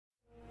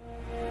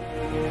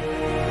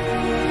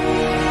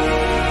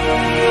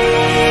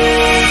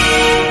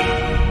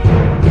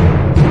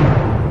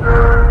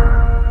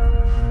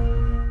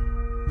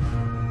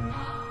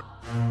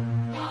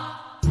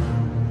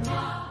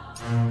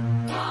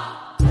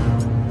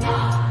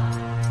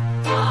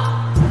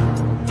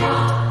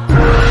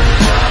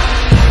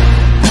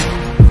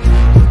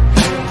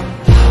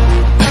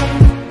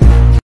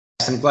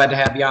Glad to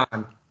have you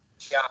on.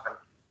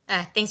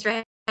 Thanks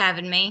for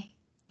having me.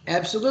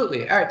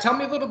 Absolutely. All right. Tell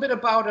me a little bit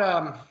about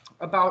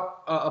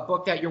a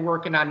book that you're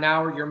working on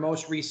now, or your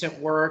most recent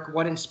work.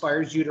 What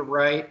inspires you to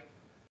write?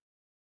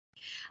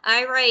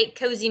 I write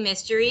cozy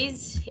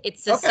mysteries.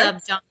 It's a Okay.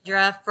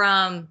 subgenre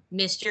from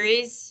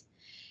mysteries.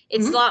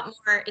 It's a Hmm. lot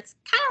more. It's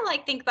kind of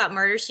like think about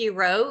Murder She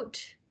Wrote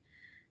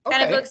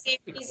kind of Okay. book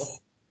series.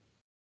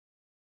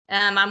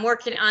 I'm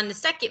working on the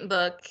second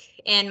book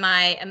in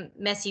my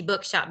Messy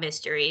Bookshop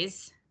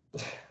Mysteries.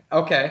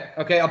 Okay.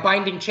 Okay. A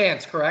Binding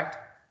Chance, correct?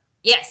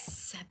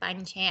 Yes, by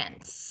any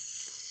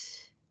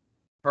chance.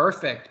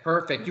 Perfect.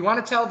 Perfect. You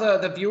want to tell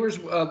the viewers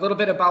a little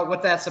bit about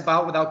what that's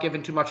about without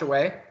giving too much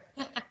away?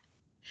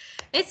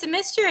 It's a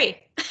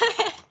mystery.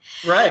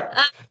 Right.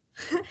 Uh,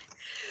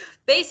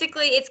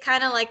 Basically, it's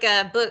kind of like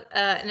a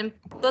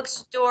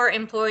bookstore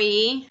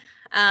employee.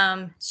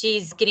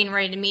 She's getting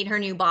ready to meet her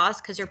new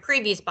boss because her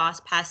previous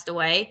boss passed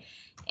away,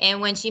 and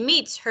when she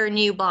meets her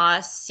new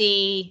boss,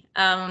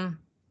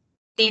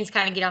 things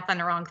kind of get off on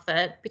the wrong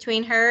foot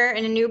between her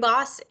and a new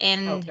boss.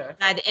 And Okay.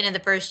 by the end of the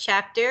first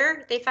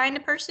chapter, they find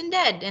a person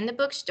dead in the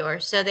bookstore,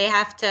 so they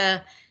have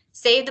to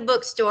save the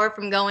bookstore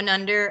from going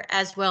under,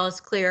 as well as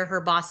clear her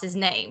boss's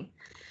name.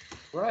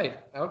 Right.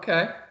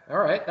 Okay. All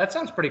right. That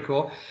sounds pretty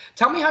cool.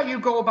 Tell me how you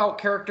go about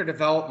character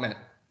development.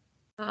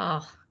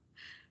 Oh,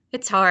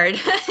 it's hard.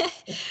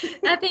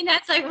 I think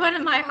that's like one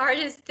of my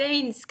hardest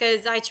things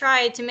because I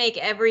try to make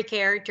every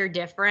character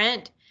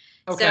different.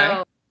 Okay.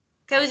 So,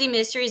 Cozy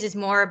Mysteries is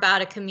more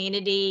about a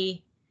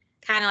community,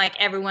 kind of like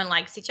everyone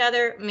likes each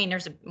other. I mean,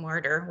 there's a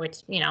murder, which,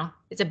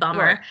 it's a Right.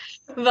 bummer,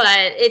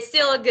 but it's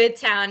still a good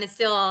town. It's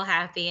still all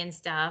happy and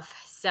stuff.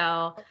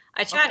 So,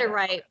 I try to Okay.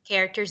 write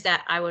characters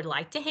that I would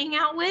like to hang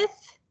out with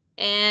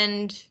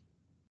and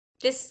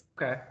just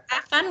Okay.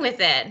 have fun with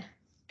it.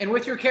 And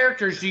with your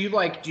characters, do you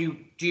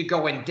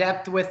go in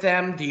depth with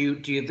them? Do you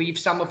leave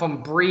some of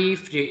them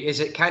brief? Is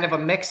it kind of a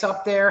mix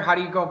up there? How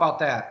do you go about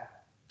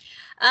that?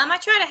 I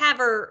try to have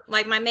her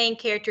like my main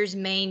character's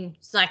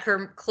like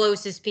her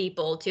closest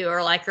people to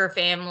her, like her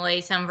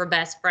family, some of her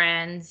best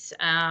friends.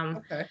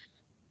 Okay.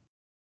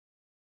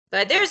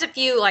 But there's a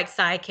few like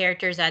side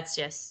characters that's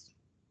just,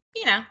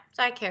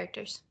 side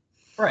characters.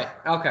 Right.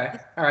 Okay.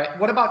 All right.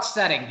 What about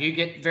setting? Do you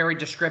get very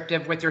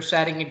descriptive with your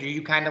setting, and do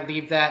you kind of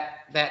leave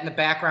that in the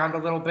background a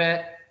little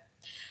bit?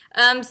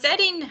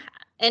 Setting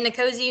in a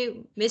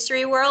cozy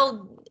mystery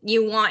world,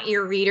 you want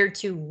your reader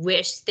to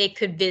wish they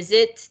could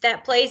visit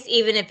that place,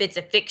 even if it's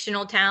a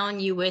fictional town.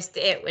 You wish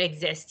it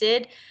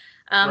existed.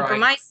 For Right.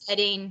 my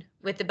setting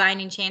with the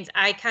Binding Chains,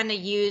 I kind of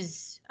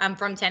use. I'm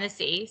from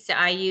Tennessee, so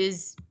I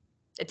use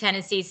a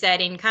Tennessee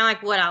setting, kind of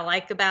like what I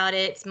like about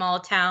it: small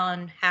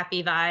town,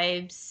 happy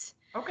vibes.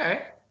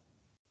 Okay.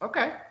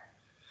 Okay.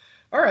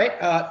 All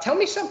right. Tell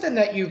me something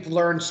that you've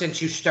learned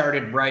since you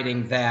started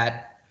writing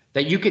that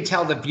you could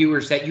tell the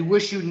viewers that you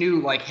wish you knew,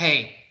 like,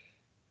 hey,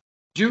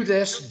 do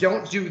this,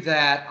 don't do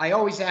that. I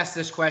always ask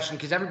this question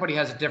because everybody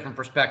has a different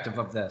perspective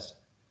of this.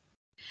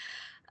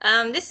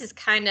 This is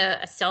kind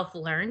of a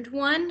self-learned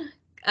one.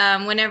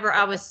 Whenever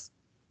I was,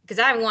 because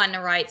I wanted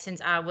to write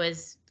since I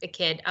was a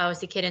kid. I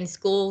was a kid in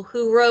school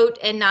who wrote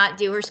and not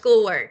do her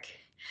schoolwork.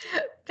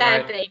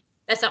 Bad Right. thing.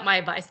 That's not my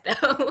advice,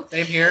 though.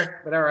 Same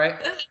here, but all right.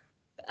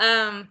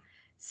 um,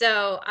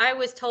 so I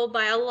was told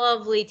by a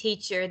lovely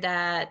teacher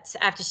that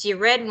after she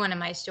read one of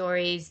my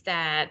stories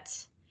that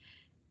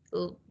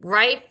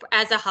write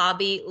as a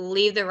hobby,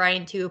 leave the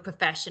writing to a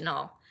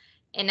professional.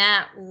 And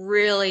that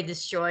really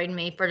destroyed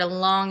me for the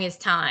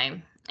longest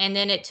time. And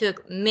then it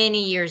took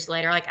many years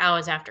later, like I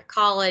was after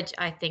college.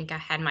 I think I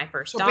had my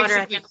first So daughter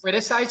basically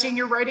criticizing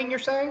your writing, you're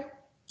saying?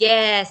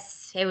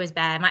 Yes, it was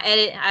bad.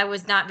 I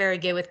was not very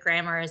good with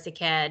grammar as a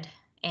kid,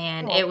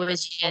 and it Oh,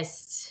 was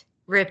just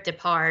ripped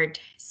apart.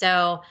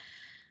 So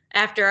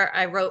after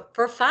I wrote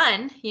for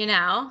fun,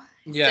 yeah.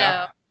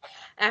 so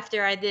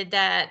after I did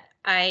that,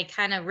 I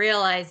kind of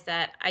realized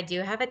that I do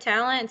have a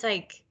talent. It's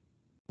like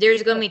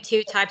there's going to be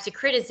two types of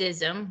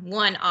criticism.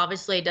 One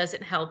obviously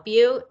doesn't help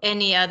you, and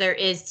the other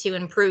is to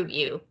improve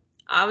you.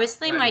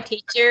 Obviously, my Right.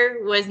 teacher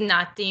was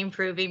not the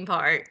improving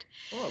part.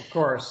 Well, of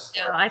course.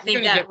 So I You're think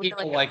gonna that get really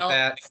people like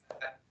that. helped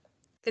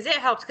because it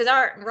helps because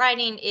our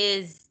writing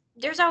is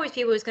there's always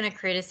people who's going to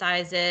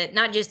criticize it,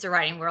 not just the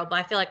writing world, but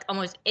I feel like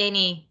almost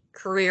any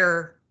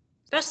career,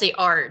 especially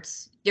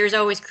arts, there's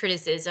always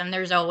criticism.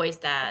 There's always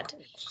Of that.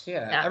 course.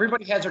 Yeah. So,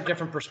 Everybody has their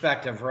different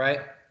perspective,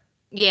 right?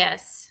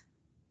 yes.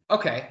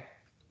 Okay.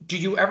 Do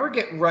you ever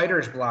get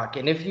writer's block?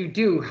 And if you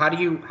do, how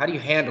do you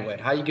handle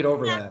it? How do you get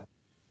over that?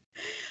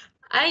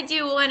 I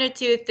do one or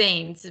two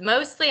things.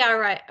 Mostly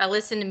I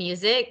listen to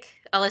music.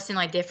 I listen to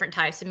like different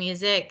types of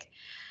music.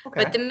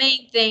 But Okay. the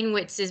main thing,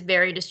 which is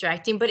very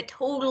distracting, but it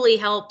totally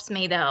helps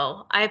me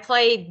though, I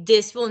play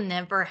This Will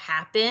Never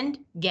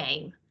Happen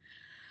game.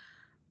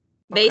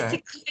 Okay.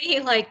 Basically,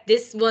 like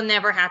this will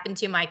never happen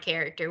to my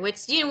character,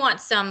 which you want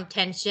some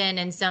tension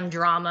and some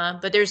drama,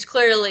 but there's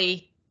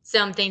clearly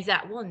some things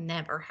that will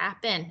never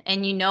happen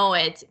and you know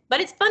it.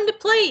 But it's fun to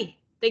play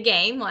the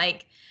game.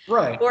 Like,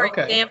 Right. for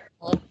Okay.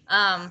 example,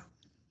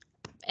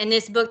 in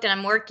this book that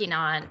I'm working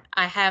on,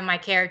 I have my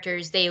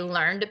characters, they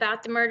learned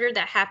about the murder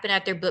that happened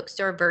at their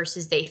bookstore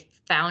versus they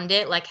found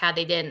it, like how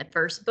they did in the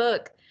first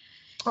book.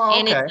 Oh,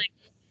 And okay.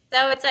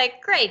 it's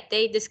like, great,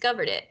 they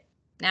discovered it.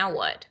 Now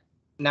what?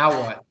 Now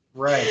what?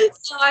 Right.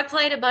 So I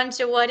played a bunch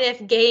of what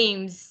if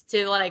games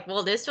to like,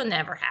 well, this will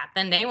never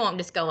happen. They won't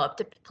just go up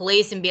to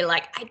police and be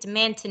like, I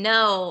demand to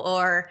know,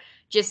 or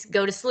just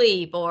go to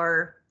sleep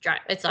or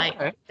drive. It's like,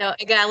 Okay. so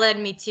it got led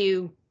me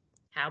to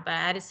how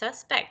bad a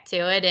suspect to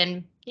it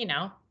and,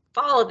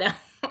 follow them.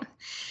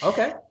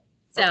 Okay.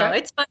 So Okay.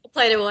 it's fun to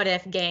play the what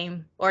if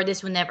game, or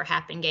this will never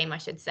happen game, I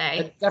should say.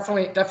 It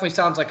definitely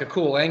sounds like a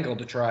cool angle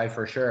to try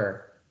for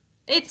sure.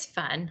 It's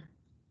fun.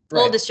 A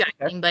little Right. Okay.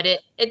 distracting, but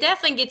it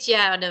definitely gets you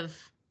out of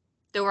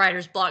the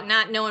writer's block.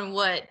 Not knowing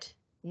what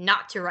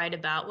not to write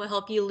about will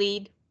help you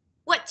lead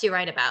what to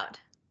write about.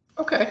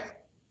 Okay.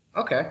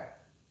 Okay.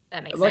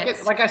 That makes Like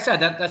sense. like I said,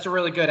 that's a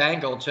really good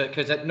angle to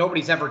because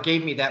nobody's ever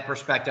gave me that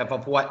perspective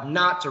of what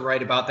not to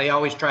write about. They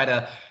always try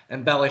to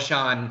embellish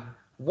on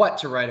what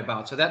to write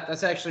about. So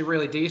that's actually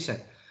really decent.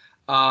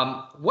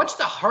 What's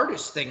the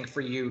hardest thing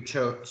for you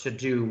to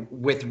do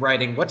with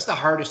writing? What's the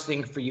hardest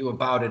thing for you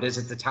about it? Is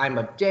it the time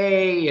of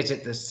day? Is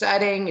it the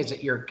setting? Is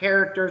it your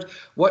characters?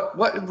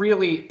 What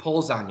really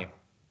pulls on you?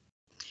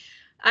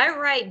 I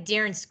write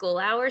during school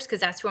hours because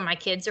that's where my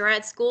kids are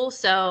at school.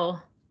 So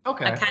I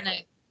Okay. kind of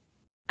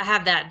I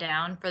have that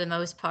down for the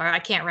most part. I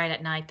can't write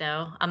at night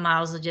though. I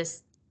might as well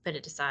just put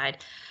it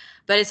aside.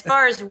 But as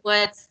far as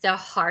what's the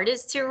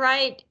hardest to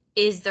write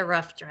is the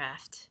rough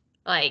draft.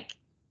 Like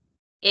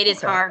it is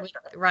Okay. hard with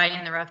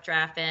writing the rough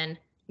draft and Do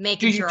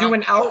making you sure all do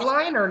an the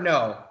outline or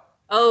no?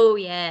 Oh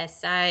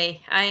yes,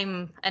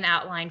 I'm an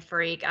outline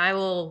freak. I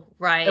will And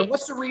write.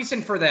 what's the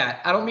reason for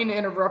that? I don't mean to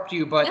interrupt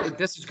you, Yeah, but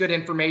this is good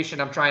information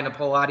I'm trying to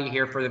pull out of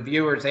here for the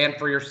viewers and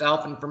for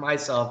yourself and for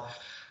myself.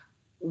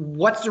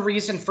 What's the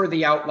reason for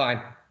the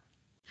outline?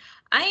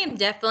 I am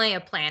definitely a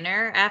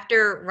planner.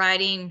 After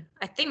writing,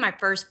 I think my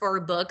first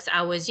 4 books,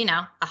 I was,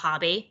 a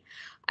hobby.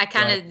 I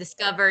kind Right. of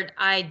discovered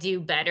I do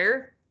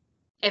better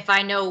if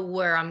I know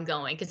where I'm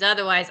going, because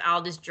otherwise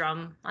I'll just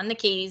drum on the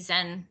keys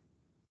and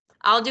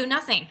I'll do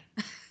nothing.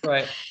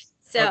 Right.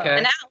 So Okay.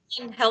 an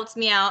outline helps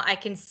me out. I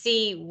can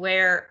see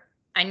where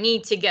I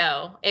need to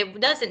go. It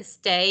doesn't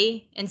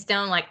stay in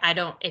stone. Like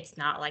it's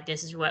not like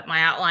this is what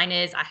my outline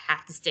is. I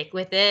have to stick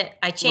with it.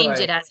 I change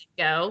it Right. as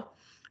I go,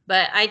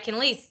 but I can at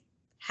least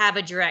have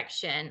a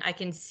direction. I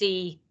can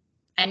see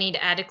I need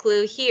to add a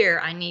clue here.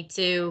 I need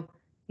to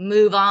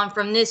move on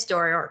from this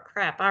story, or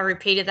crap, I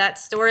repeated that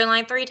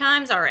storyline 3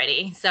 times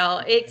already. So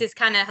it just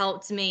kind of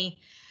helps me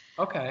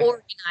Okay.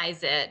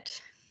 organize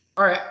it.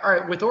 All right. All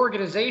right. With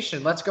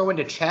organization, let's go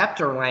into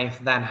chapter length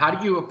then. How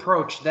do you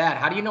approach that?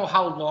 How do you know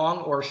how long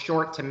or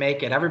short to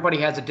make it? Everybody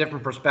has a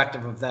different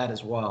perspective of that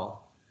as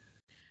well.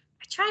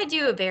 I try to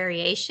do a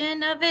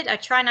variation of it. I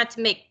try not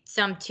to make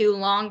some too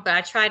long, but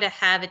I try to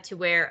have it to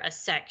where a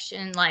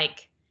section,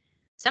 like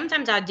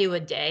sometimes I'll do a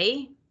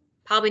day,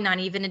 probably not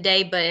even a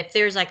day, but if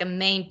there's like a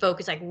main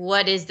focus, like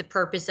what is the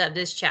purpose of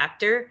this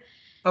chapter?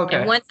 And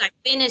Okay. once I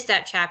finish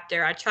that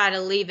chapter, I try to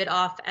leave it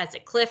off as a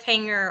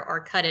cliffhanger or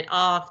cut it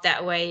off.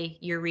 That way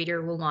your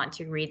reader will want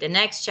to read the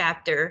next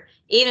chapter.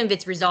 Even if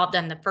it's resolved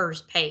on the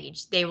first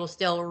page, they will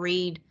still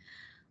read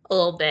a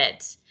little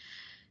bit.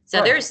 So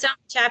Right. there's some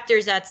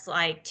chapters that's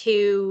like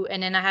 2,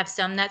 and then I have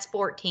some that's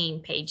 14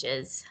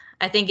 pages.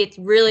 I think it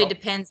really Oh,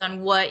 depends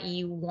on what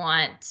you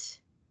want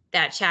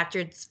that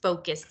chapter's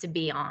focus to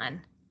be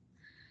on.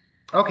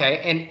 okay.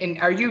 And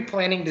are you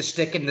planning to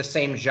stick in the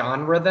same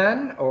genre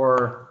then,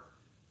 or?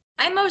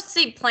 I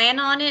mostly plan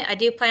on it. I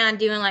do plan on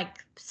doing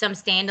like some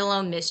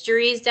standalone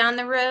mysteries down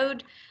the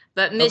road,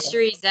 but Okay.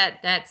 mysteries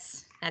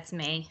that's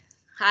me.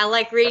 I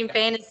like reading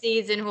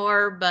fantasies and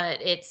horror,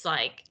 but it's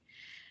like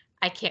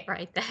I can't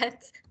write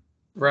that.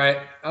 Right.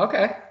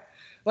 Okay.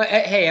 Well,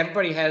 hey,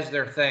 everybody has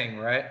their thing,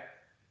 right?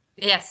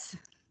 Yes.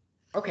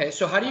 Okay.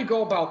 So how do you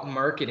go about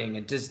marketing?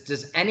 And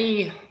does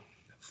any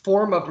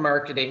form of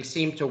marketing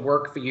seem to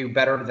work for you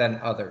better than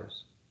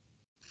others?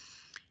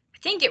 I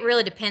think it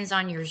really depends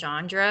on your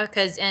genre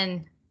because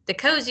in the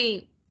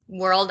cozy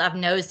world, I've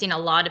noticed a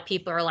lot of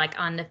people are like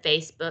on the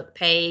Facebook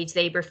page,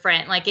 they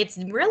befriend, like it's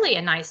really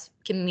a nice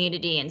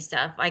community and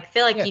stuff. I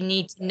feel like Yeah. you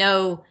need to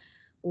know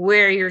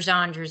where your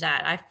genre's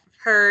at. I've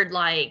heard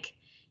like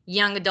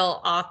young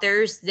adult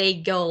authors, they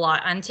go a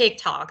lot on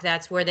TikTok.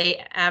 That's where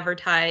they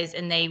advertise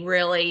and they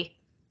really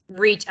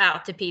reach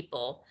out to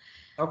people.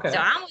 So Okay.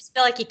 I almost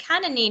feel like you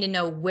kind of need to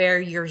know where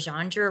your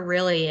genre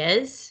really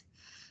is,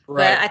 but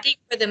Right. I think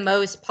for the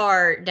most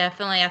part,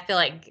 definitely, I feel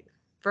like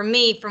for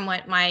me, from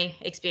what my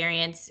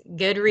experience,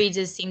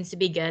 Goodreads seems to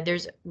be good.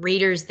 There's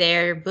readers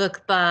there,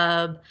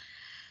 BookBub.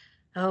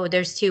 Oh,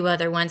 there's 2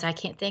 other ones. I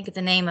can't think of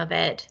the name of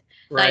it.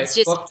 But it's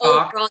Right. just Book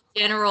talk. overall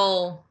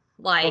general,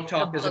 Book like a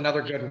talk is book.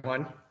 another good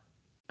one.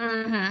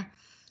 Mm-hmm.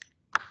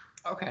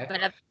 Okay.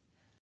 But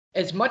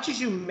As much as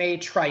you may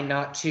try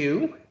not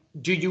to,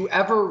 do you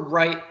ever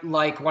write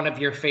like one of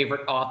your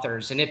favorite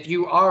authors? And if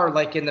you are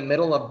like in the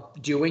middle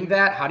of doing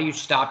that, how do you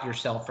stop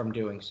yourself from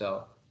doing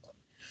so?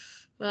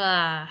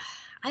 uh,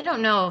 I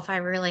don't know if I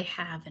really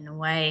have in a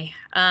way.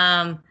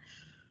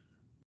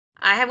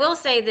 I will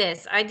say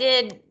this. I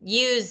did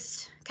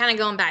use, kind of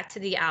going back to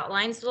the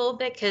outlines a little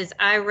bit, because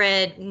I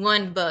read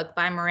one book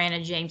by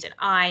Miranda James and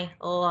I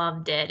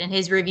loved it. And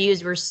his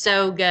reviews were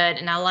so good.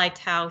 And I liked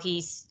how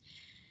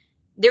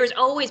there was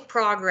always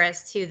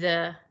progress to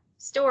the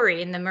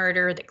story and the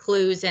murder, the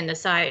clues, and the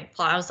side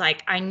plot. I was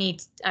like,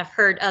 I've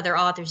heard other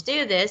authors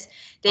do this.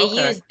 They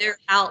Okay. use their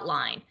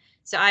outline.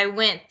 So I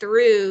went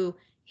through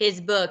his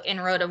book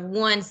and wrote a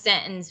one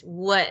sentence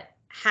what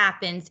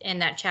happens in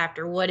that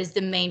chapter, what is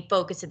the main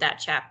focus of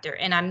that chapter,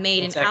 and I made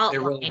an That's actually a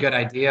really outline good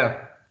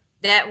idea.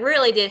 that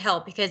really did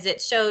help, because it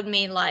showed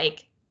me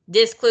like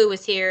this clue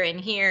was here,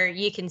 and here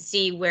you can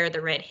see where the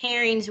red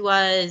herrings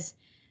was,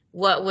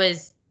 what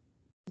was,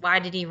 why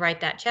did he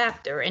write that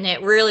chapter, and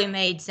it really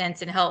made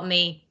sense and helped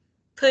me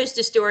push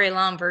the story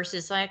along,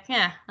 versus like,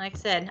 yeah, like I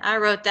said, I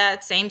wrote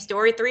that same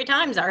story 3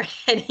 times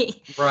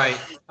already. Right.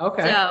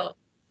 Okay. So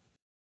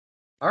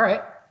All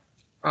right.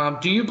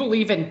 Do you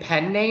believe in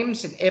pen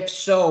names? And if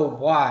so,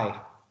 why?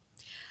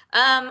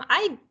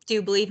 I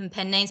do believe in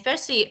pen names,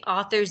 especially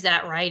authors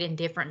that write in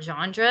different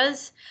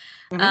genres.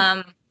 Hmm.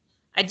 Um,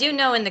 I do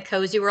know in the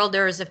cozy world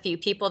there's a few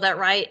people that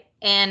write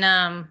in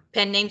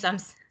pen names.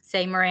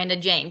 Say Miranda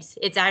James.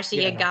 It's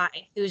actually a Yeah.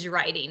 guy who's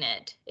writing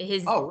it.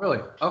 Oh, really?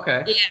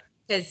 Okay. Yeah,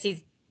 because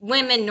he's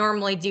women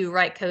normally do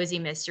write cozy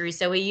mysteries,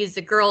 so he used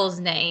the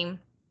girl's name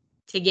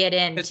to get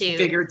Because he into.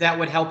 figured that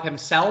would help him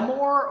sell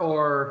more,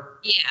 or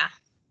Yeah.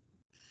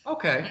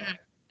 okay. Mhm.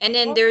 And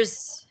then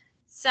there's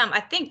some, I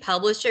think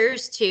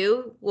publishers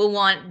too will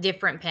want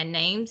different pen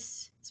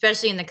names,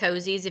 especially in the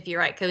cozies. If you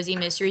write cozy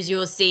mysteries, you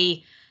will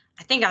see,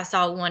 I think I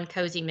saw one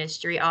cozy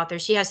mystery author.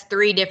 She has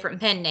 3 different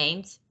pen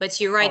names, but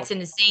she Oh, writes in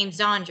the same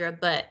genre,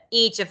 but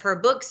each of her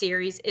book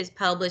series is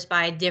published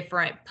by a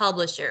different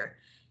publisher.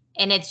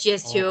 And it's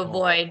just to oh,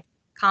 avoid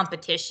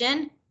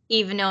competition,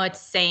 even though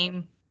it's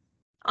same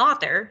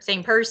author,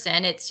 same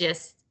person. It's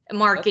just a that's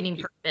marketing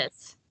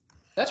purpose.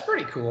 that's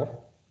pretty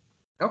cool.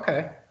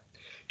 Okay.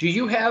 Do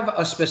you have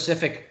a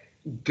specific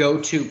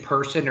go-to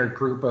person or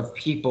group of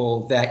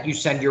people that you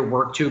send your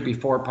work to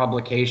before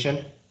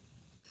publication?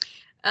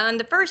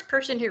 The first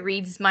person who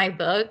reads my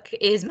book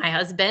is my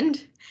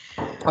husband.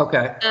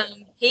 Okay.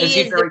 Is He he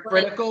is the very one.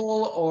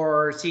 critical,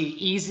 or is he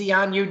easy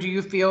on you, do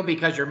you feel,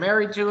 because you're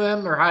married to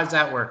him, or how does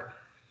that work?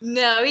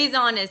 No, he's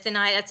honest, and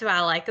that's what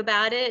I like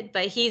about it.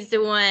 But he's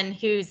the one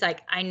who's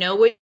like, I know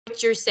what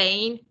you're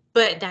saying,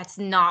 but that's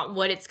not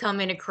what it's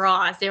coming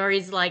across. Or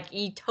he's like,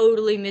 you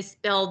totally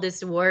misspelled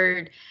this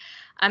word.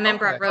 I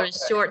remember I Okay. wrote a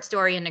short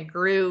story in a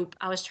group.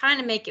 I was trying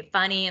to make it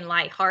funny and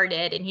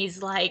lighthearted, and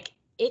he's like,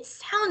 "It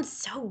sounds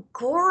so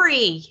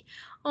gory."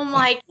 I'm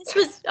like,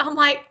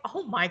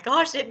 "Oh my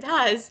gosh, it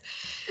does."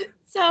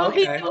 So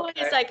he's Okay. the one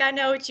who's like, "I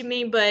know what you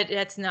mean, but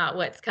that's not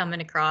what's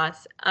coming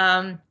across."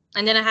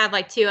 And then I have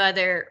like 2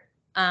 other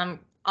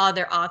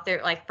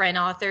author, like friend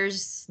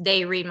authors.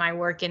 They read my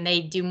work and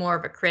they do more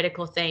of a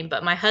critical thing.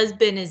 But my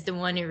husband is the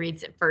one who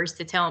reads it first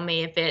to tell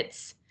me if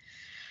it's,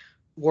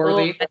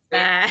 oh, Worthy. that's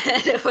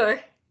bad,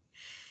 or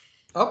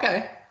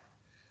Okay.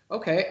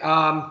 Okay.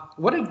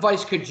 What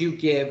advice could you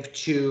give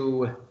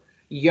to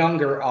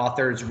younger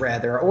authors,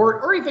 rather,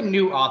 or even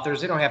new authors?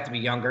 They don't have to be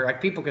younger.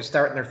 Like people can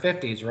start in their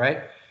 50s,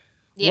 right?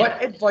 yeah.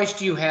 What advice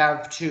do you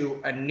have to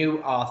a new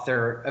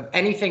author of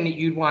anything that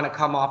you'd want to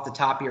come off the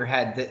top of your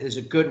head that is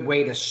a good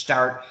way to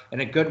start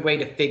and a good way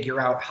to figure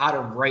out how to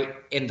write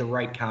in the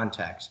right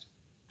context?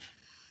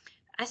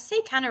 I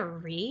say kind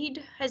of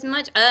read as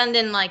much, and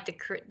then like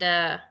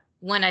the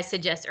one I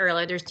suggest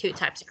earlier. There's 2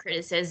 types of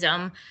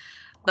criticism,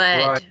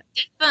 Right. but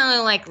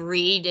definitely like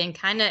read and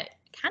kind of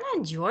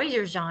enjoy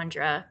your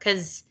genre,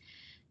 because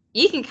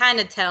you can kind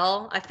of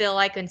tell. I feel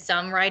like in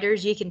some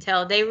writers, you can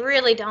tell they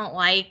really don't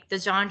like the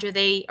genre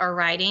they are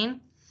writing.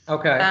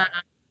 Okay.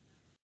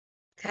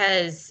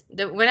 Because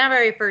whenever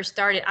I first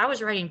started, I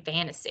was writing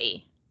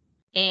fantasy,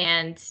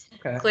 and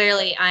Okay.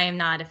 clearly I am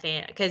not a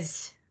fan,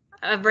 because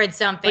I've read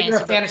some But you're a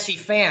fantasy books. fantasy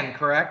fan,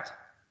 correct?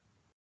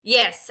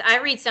 Yes, I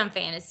read some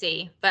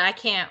fantasy, but I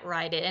can't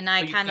write it. And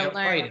I Oh, you kind of can't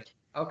write learned it.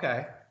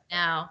 Okay.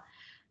 now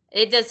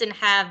it doesn't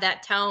have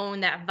that tone,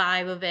 that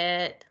vibe of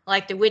it.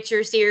 Like the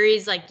Witcher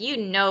series, like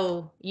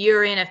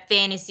you're in a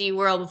fantasy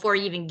world before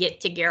you even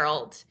get to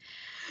Geralt.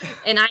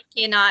 And I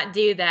cannot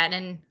do that.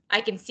 And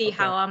I can see Okay.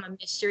 how I'm a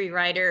mystery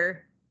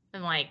writer.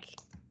 I'm like,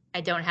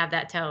 I don't have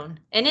that tone.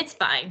 And it's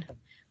fine.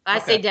 I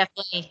say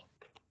Okay.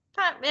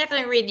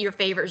 definitely read your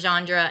favorite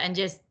genre and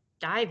just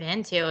dive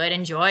into it,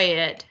 enjoy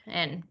it,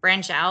 and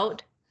branch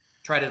out.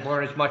 Try to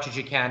learn as much as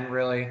you can,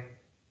 really,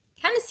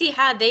 Kind of see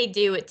how they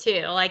do it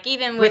too. Like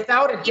even with,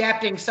 without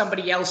adapting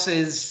somebody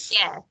else's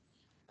yeah,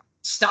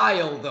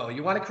 style, though.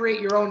 You want to create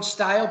your own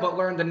style, but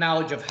learn the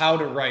knowledge of how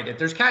to write it.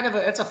 There's kind of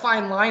it's a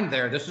fine line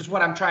there. This is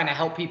what I'm trying to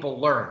help people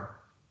learn.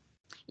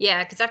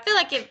 yeah, because I feel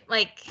like if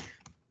like,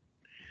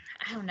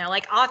 I don't know,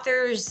 like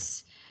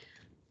authors,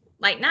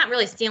 like not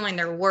really stealing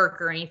their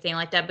work or anything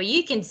like that, but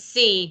you can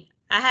see.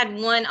 I had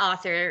one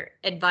author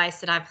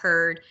advice that I've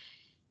heard: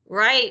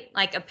 write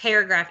like a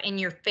paragraph in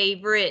your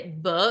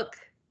favorite book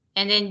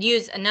and then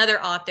use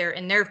another author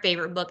in their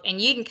favorite book, and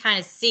you can kind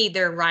of see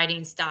their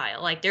writing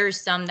style. Like there's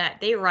some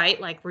that they write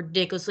like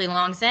ridiculously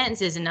long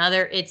sentences, and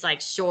other it's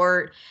like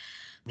short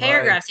Right.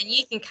 paragraphs, and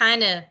you can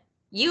kind of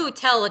you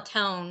tell a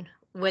tone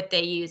what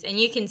they use, and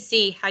you can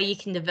see how you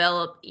can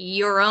develop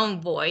your own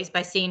voice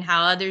by seeing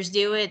how others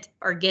do it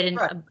or get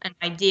Right. an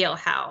idea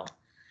how.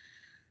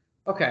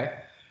 Okay.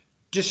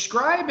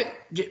 Describe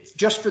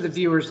just for the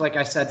viewers, like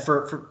I said,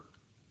 for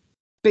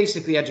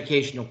basically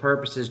educational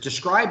purposes,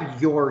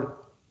 describe your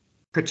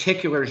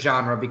particular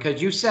genre,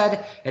 because you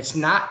said it's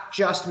not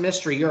just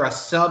mystery, you're a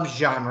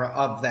subgenre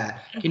of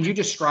that. Can you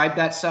describe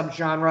that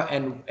subgenre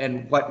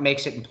and what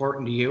makes it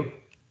important to you?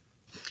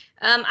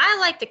 I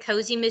like the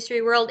cozy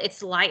mystery world.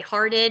 It's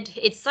lighthearted.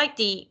 It's like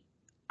the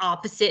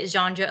opposite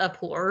genre of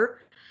horror.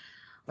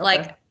 Okay.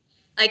 Like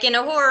like in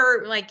a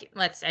horror, like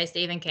let's say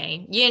Stephen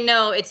King, you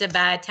know it's a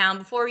bad town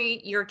before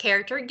your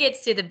character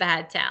gets to the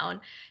bad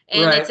town,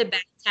 and Right. it's a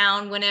bad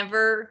town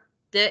whenever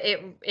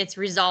it's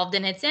resolved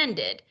and it's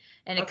ended.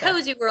 In a Okay.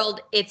 cozy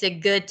world, it's a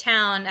good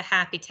town, a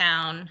happy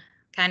town.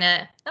 Kind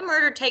of a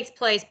murder takes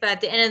place, but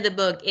at the end of the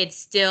book, it's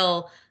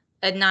still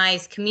a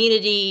nice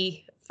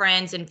community,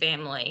 friends, and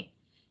family,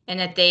 and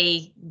that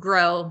they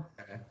grow.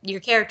 Okay. Your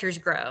characters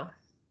grow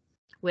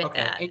with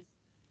Okay. that. And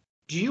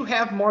do you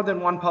have more than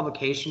one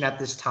publication at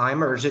this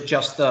time, or is it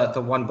just the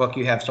one book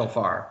you have so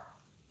far?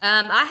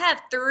 I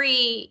have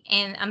three,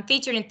 and I'm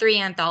featured in three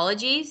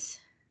anthologies.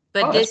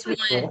 But Oh, that's this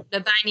pretty one, cool. The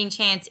Binding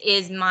Chance,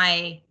 is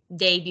my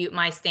debut,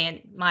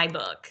 my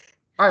book.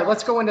 All right,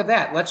 let's go into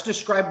that. Let's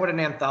describe what an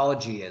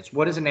anthology is.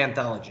 What is an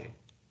anthology?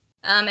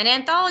 An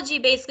anthology,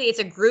 basically, it's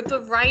a group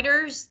of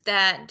writers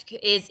that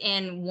is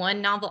in one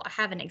novel. I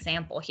have an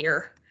example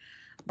here,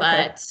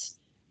 Okay. but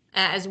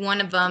as one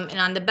of them, and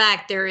on the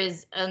back there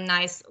is a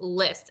nice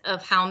list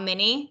of how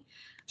many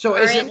So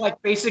are is it in.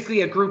 like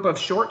basically a group of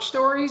short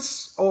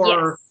stories,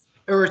 Yes.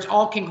 or it's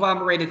all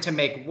conglomerated to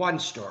make one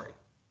story?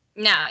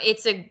 No,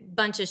 it's a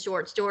bunch of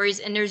short stories,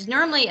 and there's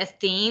normally a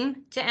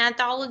theme to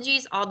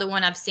anthologies. All the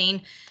one I've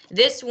seen,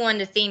 this one,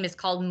 the theme is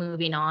called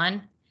Moving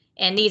On,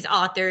 and these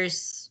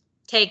authors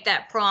take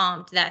that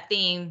prompt, that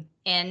theme,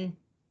 and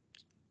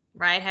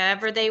write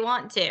however they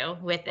want to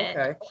with it.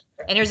 Okay.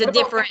 And there's a What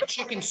about different. like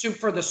chicken soup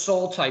for the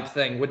soul type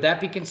thing? Would that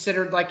be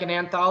considered like an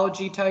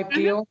anthology type Mhm.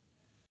 deal?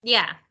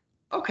 Yeah,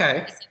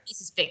 Okay.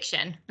 this is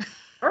fiction.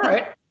 All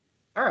right.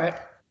 All right.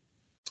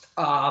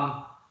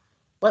 Um,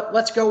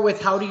 let's go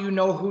with, how do you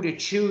know who to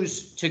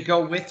choose to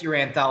go with your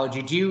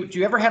anthology? Do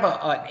you ever have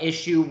an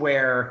issue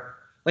where,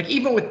 like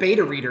even with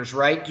beta readers,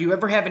 right? Do you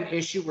ever have an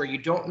issue where you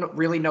don't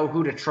really know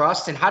who to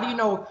trust, and how do you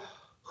know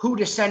who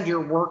to send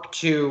your work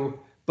to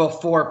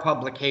before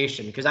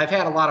publication? Because I've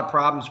had a lot of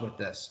problems with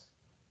this.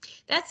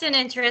 That's an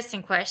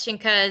interesting question,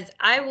 because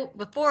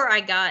before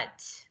I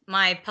got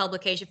my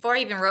publication, before I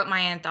even wrote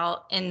my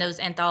in those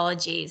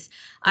anthologies,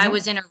 I Hmm.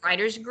 was in a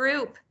writers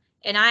group,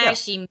 and I Yeah.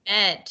 actually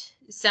met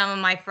some of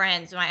my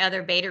friends, my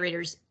other beta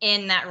readers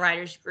in that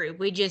writers group.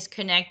 We just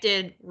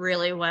connected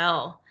really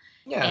well,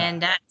 Yeah.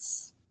 and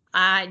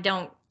I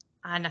don't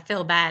I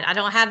feel bad. I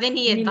don't have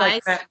any You mean like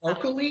advice. that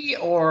locally,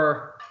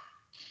 or?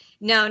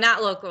 No,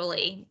 not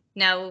locally.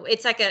 No,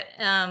 it's like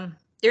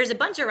there's a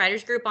bunch of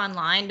writers group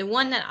online. The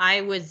one that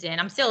I was in,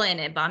 I'm still in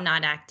it, but I'm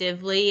not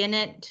actively in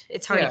it.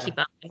 It's hard to Yeah. keep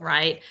up,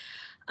 right?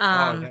 Oh,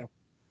 Um, yeah.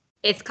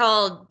 it's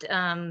called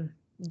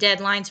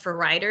Deadlines for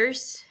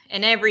Writers.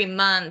 And every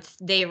month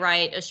they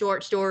write a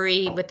short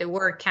story with the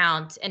word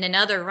count, and then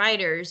other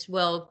writers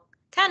will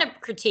kind of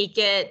critique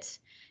it,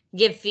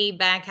 give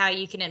feedback how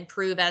you can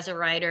improve as a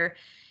writer.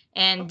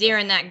 And Okay.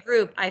 during that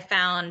group, I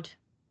found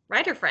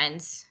writer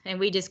friends, and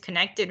we just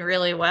connected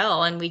really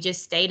well, and we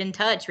just stayed in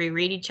touch. We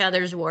read each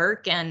other's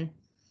work and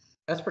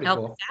That's pretty help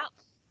us cool. out.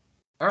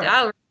 All So right.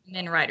 I would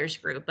recommend writers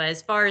group. But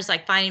as far as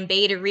like finding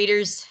beta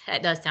readers,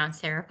 that does sound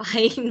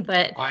terrifying.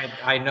 But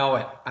I know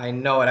it. I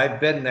know it. I've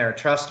been there.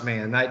 Trust me.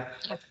 And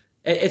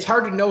it's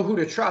hard to know who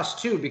to trust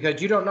too,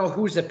 because you don't know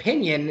whose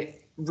opinion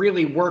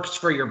really works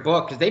for your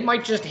book, because they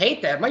might just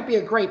hate that. It might be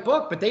a great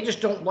book, but they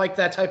just don't like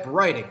that type of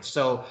writing.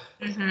 So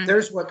mhm.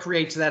 there's what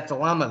creates that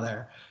dilemma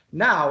there.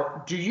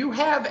 Now, do you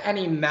have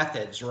any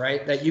methods,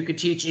 right, that you could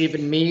teach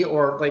even me,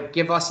 or like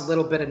give us a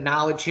little bit of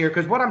knowledge here?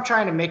 Because what I'm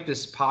trying to make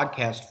this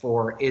podcast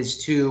for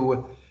is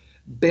to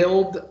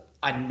build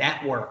a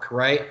network,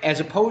 right? As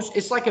opposed,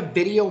 it's like a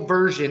video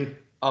version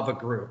of a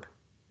group,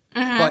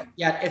 but Mhm.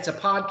 yet it's a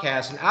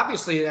podcast. And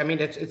obviously, I mean,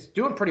 it's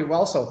doing pretty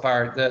well so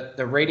far.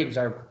 The ratings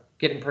are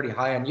getting pretty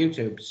high on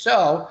YouTube.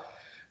 So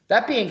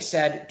that being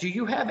said, do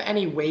you have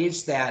any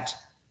ways that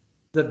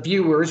the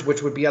viewers,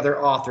 which would be other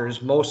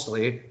authors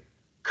mostly,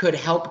 could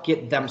help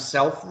get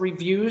themselves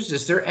reviews?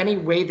 Is there any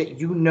way that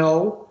you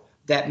know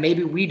that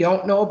maybe we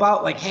don't know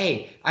about? Like,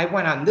 hey, I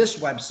went on this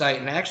website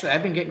and actually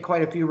I've been getting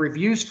quite a few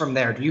reviews from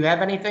there. Do you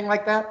have anything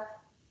like that?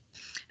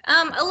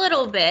 A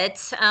little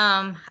bit.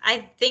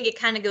 I think it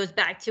kind of goes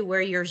back to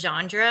where your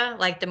genre,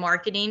 like the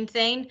marketing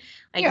thing,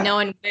 like Yeah.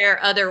 knowing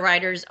where other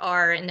writers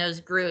are in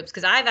those groups.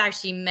 Because I've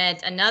actually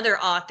met another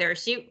author.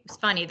 She was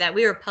funny that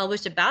we were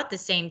published about the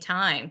same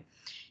time,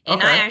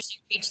 and I Okay. actually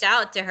reached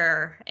out to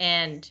her,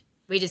 and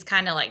we just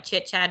kind of like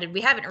chit chatted. We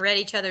haven't read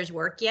each other's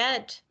work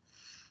yet.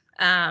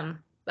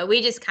 But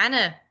we just kind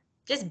of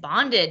just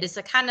bonded, just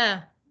to kind of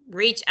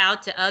reach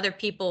out to other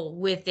people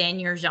within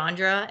your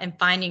genre and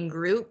finding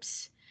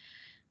groups.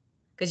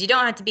 Because you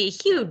don't have to be a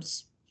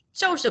huge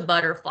social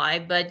butterfly,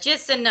 but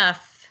just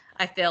enough,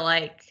 I feel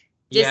like,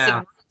 just to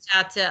reach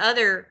out to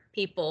other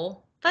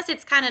people. Plus,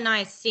 it's kind of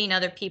nice seeing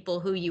other people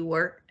who you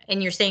work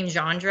in your same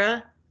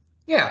genre.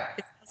 Yeah.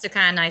 It's also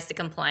kind of nice to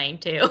complain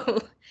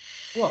too.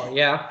 Well,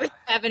 yeah.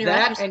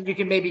 That, and you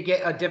can maybe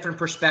get a different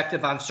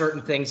perspective on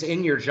certain things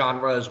in your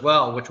genre as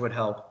well, which would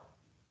help.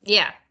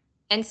 Yeah.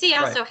 And see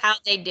also how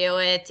they do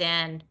it,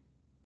 and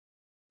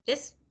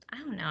just, I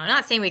don't know, I'm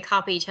not saying we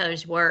copy each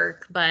other's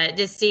work, but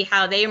just see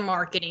how they're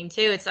marketing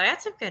too. It's like,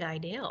 that's a good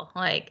idea.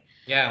 Like,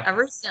 yeah, I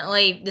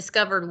recently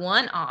discovered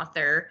one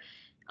author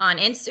on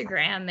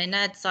Instagram, and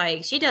that's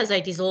like, she does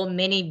like these little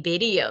mini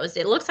videos.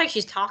 It looks like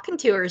she's talking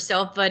to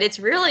herself, but it's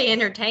really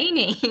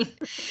entertaining.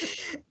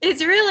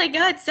 It's really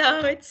good.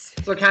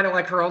 So kind of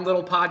like her own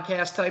little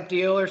podcast type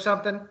deal or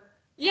something.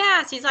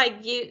 Yeah, she's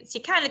like, she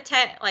kind of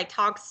like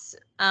talks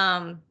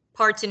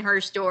parts in her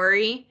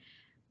story,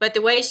 but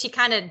the way she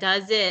kind of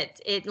does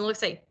it, it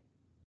looks like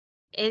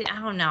it.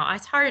 I don't know.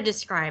 It's hard to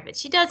describe it.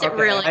 She does it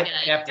really good.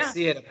 You have to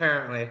see it,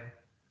 apparently.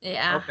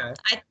 Yeah. Okay.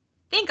 I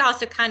think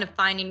also kind of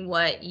finding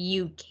what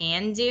you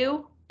can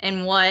do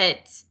and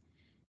what.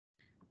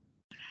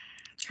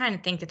 I'm trying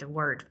to think of the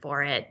word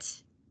for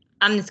it.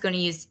 I'm just going to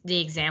use the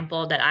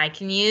example that I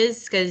can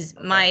use, because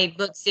my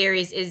book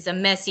series is a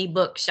messy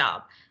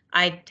bookshop.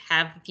 I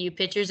have a few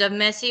pictures of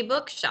messy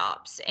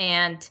bookshops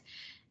and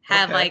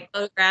have like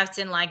photographs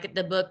in like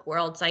the book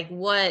world. It's like,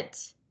 what,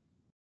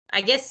 I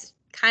guess,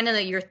 kind of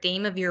your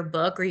theme of your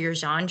book or your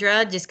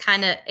genre, just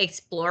kind of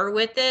explore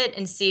with it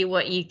and see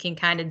what you can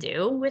kind of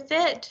do with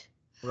it.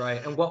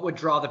 Right. And what would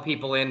draw the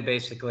people in,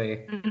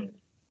 basically? Mm-hmm.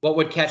 What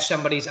would catch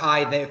somebody's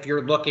eye if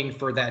you're looking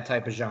for that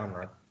type of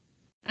genre?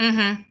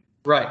 Mm-hmm.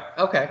 Right.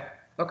 Okay.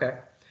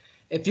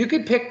 If you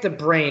could pick the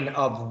brain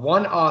of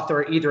one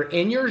author, either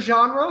in your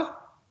genre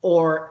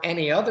or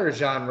any other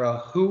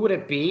genre, who would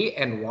it be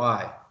and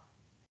why?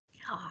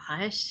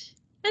 Gosh,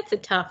 that's a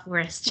tough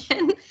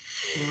question.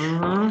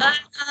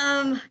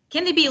 Mm-hmm.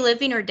 Can they be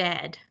living or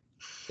dead?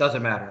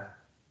 Doesn't matter.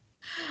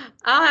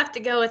 I'll have to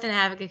go with an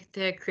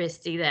Agatha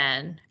Christie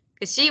then,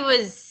 because she's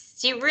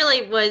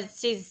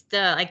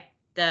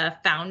the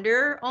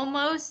founder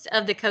almost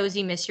of the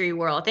cozy mystery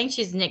world. I think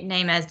she's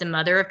nicknamed as the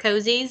mother of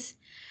cozies.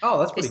 Oh,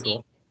 that's pretty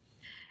cool.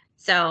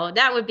 So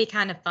that would be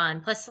kind of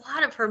fun. Plus, a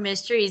lot of her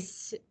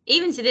mysteries,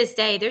 even to this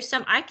day, there's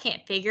some I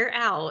can't figure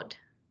out,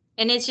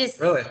 and it's just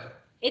really,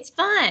 it's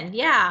fun.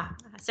 Yeah.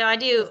 So I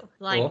do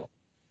like, cool.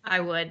 I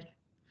would,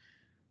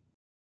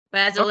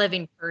 but as a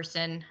living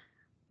person,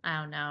 I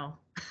don't know.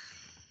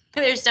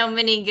 There's so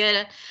many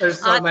good.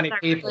 There's so many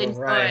people,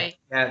 right?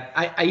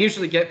 Yeah, I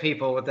usually get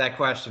people with that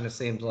question. It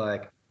seems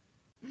like.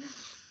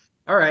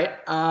 All right.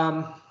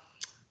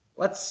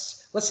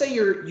 Let's say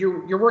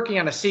you're working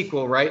on a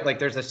sequel, right? Like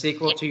there's a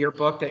sequel to your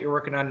book that you're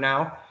working on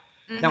now.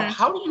 Mm-hmm. Now,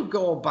 how do you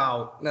go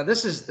about? Now,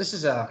 this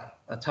is a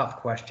tough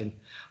question.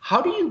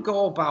 How do you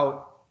go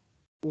about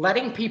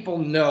letting people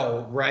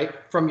know, right,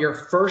 from your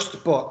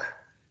first book,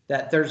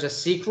 that there's a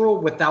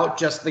sequel without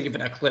just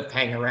leaving a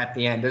cliffhanger at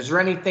the end? Is there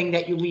anything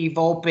that you leave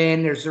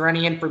open? Is there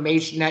any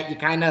information that you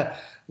kind of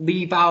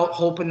leave out,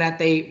 hoping that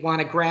they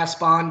want to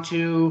grasp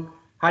onto?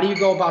 How do you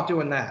go about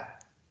doing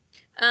that?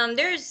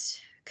 There's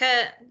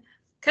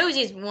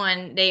Cozy's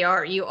one.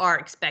 You are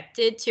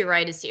expected to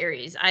write a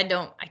series. I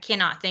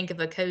cannot think of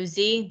a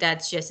cozy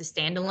that's just a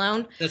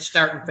standalone. That's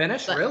start and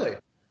finish, really?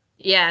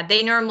 Yeah,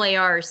 they normally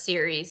are a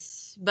series.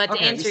 But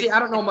the answer, I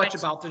don't know much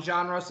about the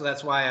genre, so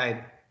that's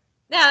why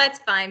No, that's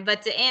fine.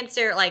 But to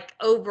answer, like,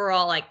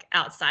 overall, like,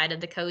 outside of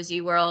the cozy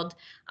world,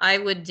 I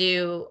would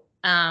do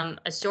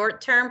a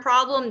short-term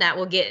problem that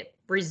will get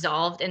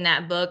resolved in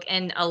that book,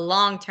 and a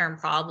long-term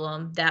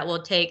problem that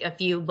will take a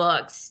few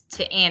books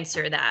to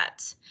answer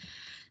that.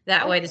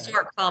 That way, the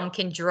short problem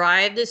can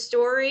drive the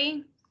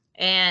story,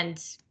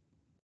 and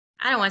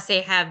I don't want to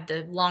say have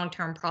the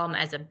long-term problem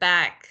as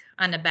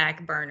on the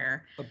back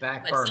burner. A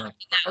back burner.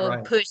 Something that will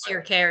push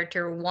your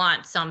character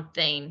want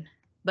something,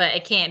 but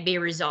it can't be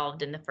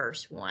resolved in the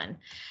first one.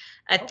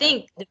 I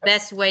think the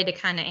best way to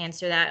kind of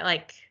answer that,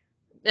 like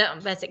the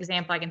best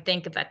example I can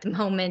think of at the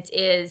moment,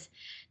 is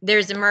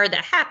there's a murder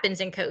that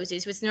happens in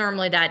cozies, which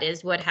normally that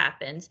is what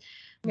happens.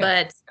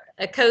 Yeah. But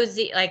a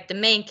cozy, like the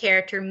main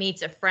character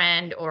meets a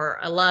friend or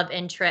a love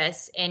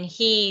interest, and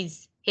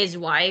his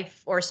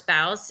wife or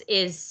spouse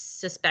is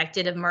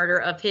suspected of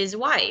murder of his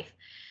wife.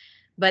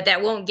 But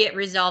that won't get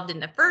resolved in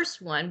the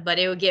first one, but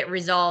it will get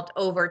resolved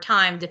over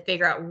time to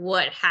figure out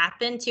what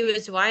happened to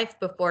his wife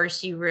before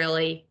she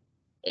really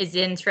is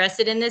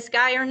interested in this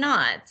guy or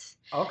not.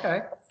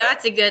 Okay.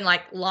 That's a good,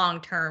 like,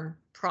 long-term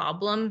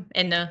problem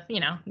in the,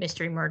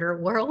 mystery murder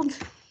world.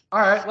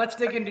 All right, let's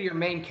dig into your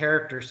main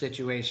character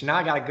situation. Now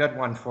I got a good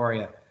one for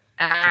you.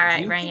 All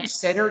right, bring it. Do you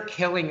consider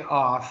killing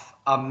off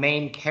a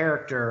main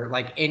character,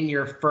 like in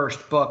your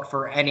first book,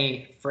 for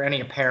any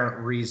apparent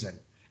reason?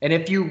 And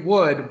if you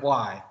would,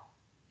 why?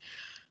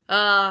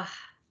 Uh,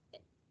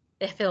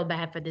 I feel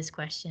bad for this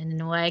question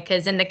in a way,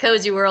 because in the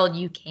cozy world,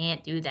 you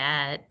can't do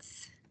that.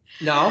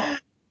 No?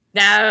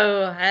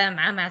 No,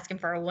 I'm asking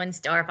for a 1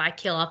 star if I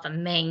kill off a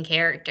main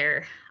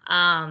character.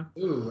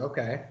 Ooh,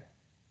 okay.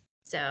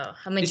 So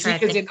I'm gonna You see, try to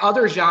because think. in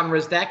other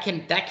genres that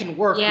can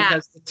work Yeah.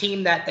 because the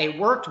team that they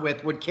worked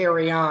with would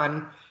carry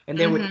on, and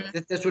they would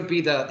this would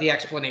be the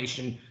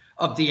explanation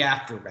of the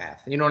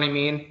aftermath. You know what I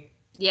mean?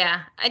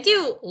 Yeah, I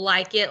do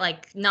like it,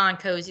 like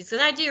non-cozy, because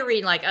I do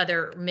read like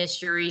other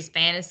mysteries,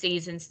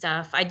 fantasies, and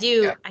stuff. I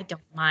Yeah.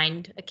 don't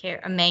mind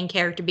a main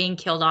character being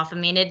killed off. I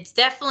mean, it's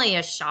definitely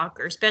a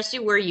shocker, especially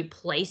where you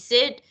place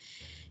it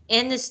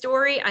in the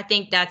story. I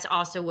think that's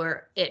also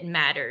where it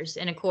matters.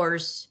 And of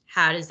course,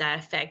 how does that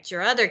affect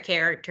your other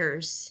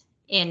characters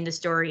in the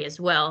story as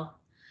well,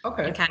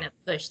 and Okay. kind of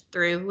push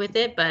through with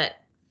it. But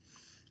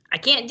I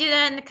can't do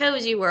that in the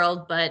cozy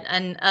world. But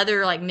in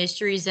other like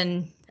mysteries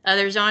and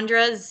other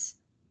genres,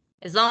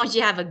 as long as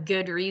you have a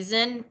good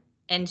reason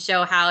and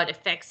show how it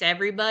affects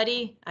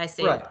everybody, I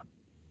Right.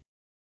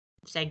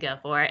 say go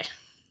for it.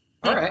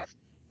 All right.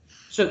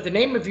 So the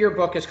name of your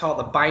book is called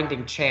The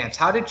Binding Chance.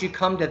 How did you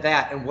come to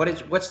that, and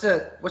what's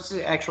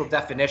the actual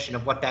definition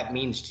of what that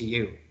means to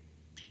you?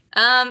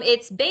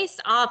 It's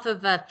based off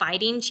of a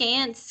fighting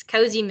chance.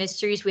 Cozy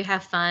mysteries, we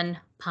have fun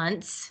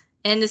punts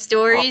in the Oh,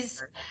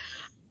 stories.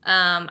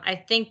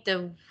 I think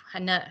the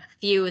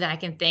few that I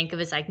can think of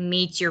is like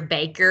meet your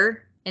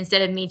baker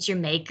instead of meet your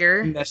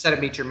maker. instead of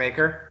Meet Your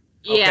Maker.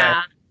 Okay.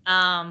 Yeah.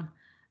 Um,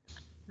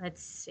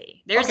 let's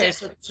see. There's Okay.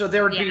 a So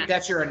there would be yeah,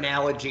 that's your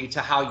analogy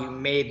to how you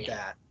made yeah,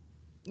 that.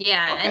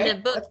 yeah. And Okay,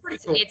 the book, that's pretty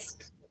cool. it's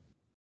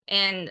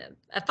and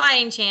a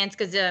fighting chance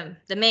because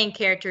the main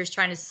character is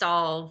trying to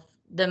solve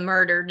the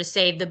murder to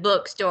save the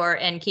bookstore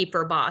and keep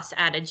her boss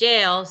out of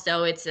jail,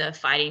 so it's a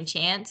fighting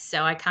chance.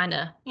 So I kind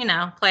of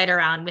played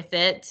around with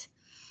it.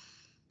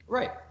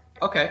 Right.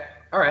 Okay.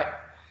 All right.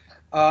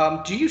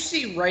 Do you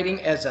see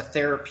writing as a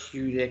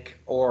therapeutic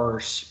or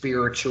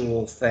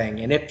spiritual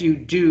thing? And if you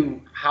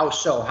do, how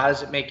so? How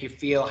does it make you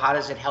feel? How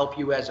does it help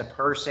you as a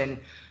person?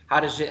 How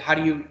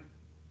do you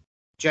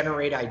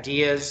generate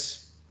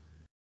ideas?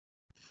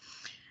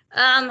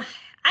 um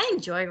I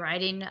enjoy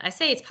writing. I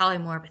say it's probably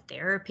more of a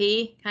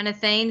therapy kind of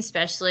thing,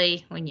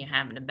 especially when you're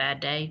having a bad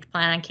day. You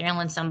plan on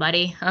killing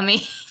somebody. I mean,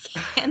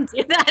 you can't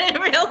do that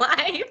in real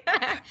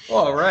life.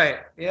 Oh, right.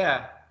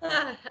 Yeah.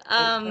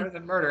 It's better um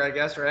than murder, I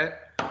guess, right?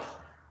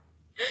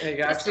 There you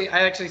go. just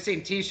I actually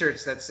seen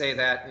T-shirts that say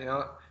that.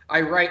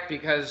 I write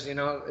because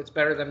it's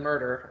better than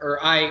murder, or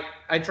I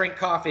drink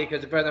coffee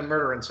because it's better than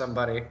murdering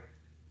somebody.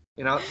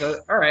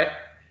 So all right,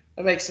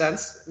 that makes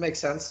sense. It makes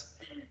sense.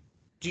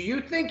 Do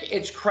you think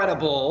it's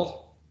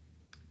credible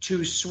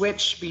to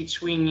switch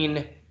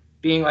between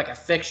being like a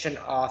fiction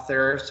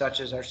author, such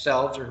as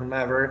ourselves or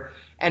whomever,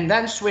 and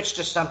then switch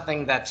to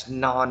something that's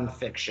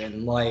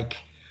nonfiction,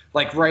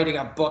 like writing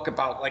a book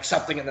about like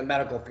something in the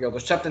medical field or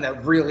something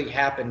that really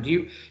happened?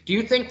 Do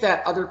you think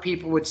that other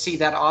people would see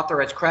that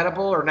author as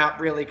credible or not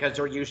really because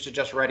they're used to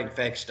just writing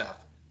fake stuff?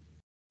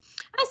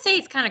 I say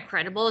it's kind of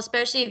credible,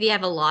 especially if you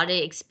have a lot of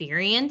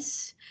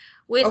experience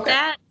with Okay.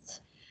 that.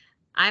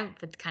 I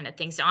would kind of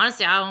think so.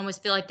 Honestly, I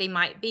almost feel like they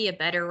might be a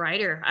better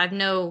writer. I've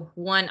know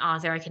one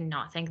author, I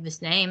cannot think of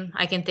his name.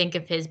 I can think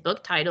of his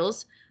book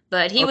titles,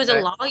 but he was a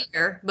Okay.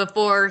 lawyer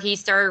before he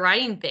started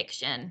writing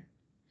fiction.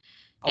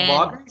 A And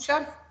logger, you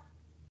said?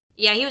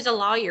 yeah, he was a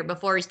lawyer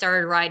before he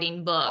started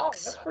writing Oh,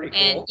 that's books. pretty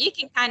And cool. you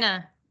can kind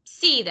of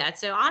see that.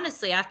 So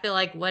honestly, I feel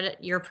like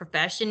what your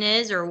profession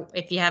is, or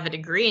if you have a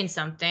degree in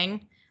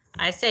something,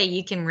 I say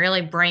you can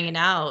really bring it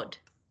out.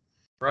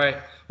 Right.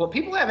 Well,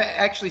 people have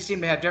actually seem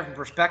to have different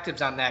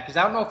perspectives on that because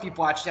I don't know if you've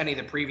watched any of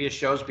the previous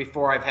shows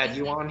before I've had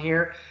you Mhm. on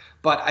here,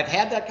 but I've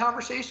had that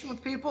conversation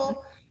with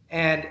people,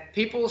 and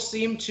people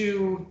seem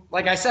to,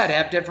 like I said,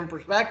 have different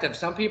perspectives.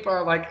 Some people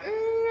are like,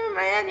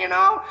 man,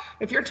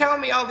 if you're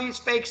telling me all these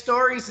fake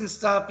stories and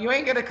stuff, you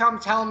ain't gonna come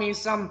tell me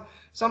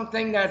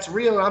something that's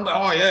real. I'm like,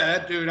 oh yeah,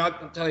 that dude,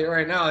 I'll tell you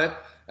right now,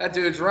 that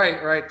dude's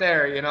right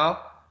there.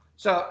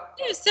 So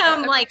There's that,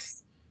 some that like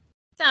makes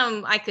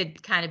some I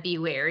could kind of be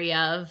wary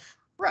of.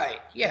 right.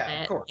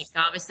 Yeah, of But like course.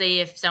 obviously,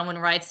 if someone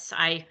writes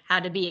 "I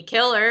had to be a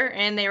killer"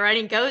 and they're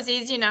writing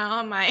cozies,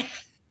 I might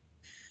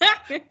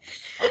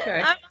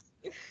Okay. I'm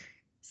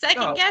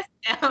second No, guess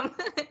them.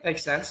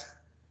 makes sense.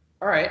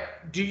 All right.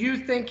 Do you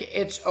think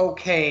it's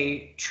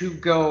okay to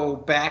go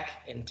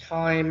back in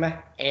time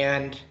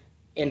and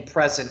in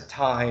present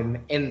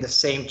time in the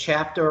same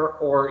chapter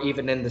or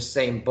even in the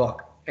same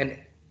book? And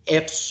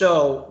if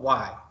so,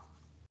 why?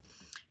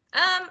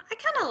 I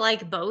kind of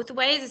like both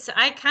ways.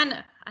 I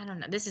don't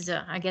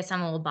know. I guess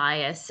I'm a little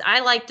biased. I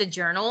like the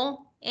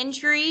journal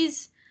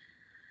entries.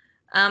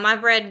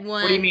 I've read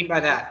What do you mean one by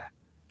that?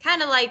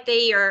 kind of like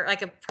they are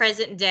like a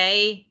present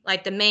day,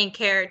 like the main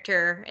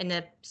character in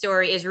the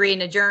story is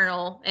reading a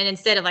journal, and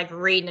instead of like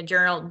reading a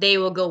journal, they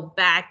will go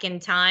back in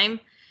time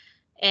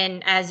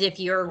and as if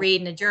you're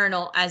reading a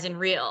journal as in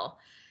real.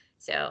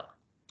 So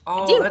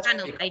I Oh, do that's kind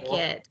of pretty like cool.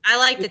 it. I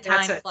like the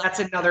That's time a, flies. that's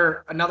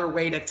another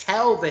way to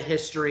tell the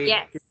history.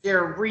 Yes.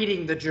 They're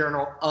reading the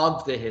journal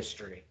of the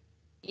history.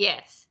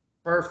 Yes.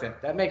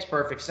 Perfect. That makes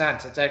perfect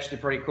sense. It's actually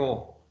pretty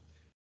cool.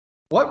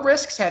 What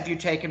risks have you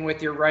taken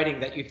with your writing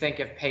that you think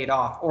have paid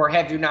off, or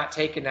have you not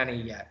taken any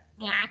yet?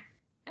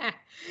 Yeah.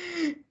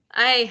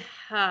 I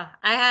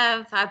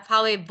I've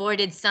probably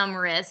avoided some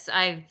risks.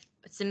 I've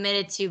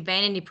submitted to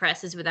vanity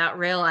presses without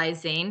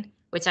realizing,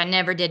 which I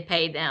never did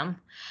pay them.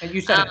 And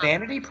you said Um, a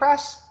vanity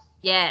press?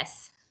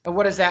 yes. And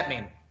what does that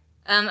mean?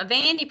 A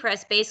vanity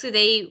press, basically,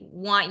 they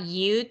want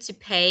you to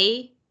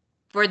pay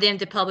for them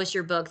to publish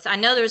your books. I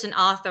know there's an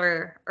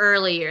author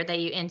earlier that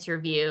you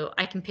interview.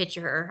 I can picture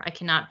her. I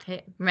cannot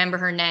remember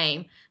her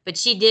name, but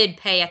she did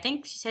pay. I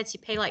think she said she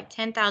paid like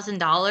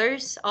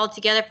 $10,000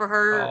 altogether for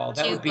her Oh,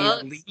 that two would be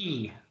books.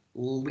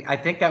 I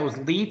think that was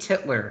Lee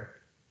Titler.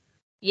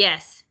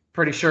 Yes.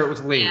 Pretty sure it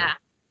was Lee. Yeah.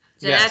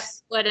 So Yes.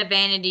 that's what a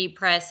vanity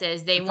press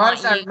is. They want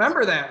Surprised I you.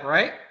 remember that,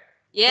 right? Funny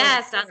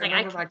Yes. I story. was I like, I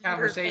remember can my never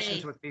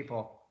conversations pay. with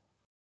people.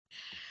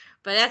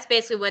 But that's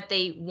basically what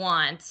they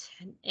want.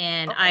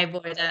 And I Okay.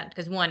 avoided that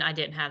because one, I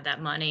didn't have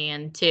that money,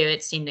 and two,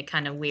 it seemed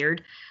kind of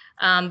weird.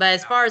 But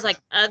as far as Yeah.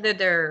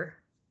 like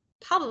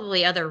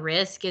probably other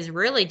risk is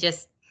really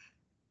just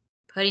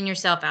putting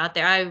yourself out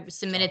there. I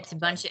submitted to a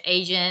bunch of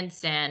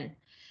agents and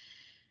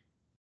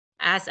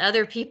asked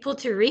other people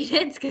to read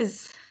it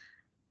because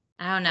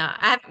I don't know.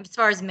 As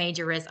far as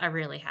major risk, I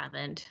really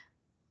haven't.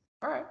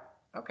 All right.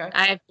 Okay.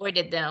 I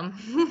avoided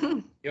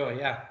them. Oh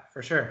yeah,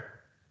 for sure.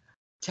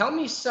 Tell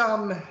me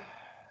some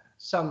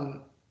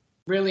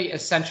really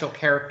essential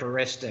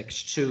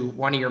characteristics to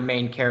one of your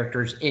main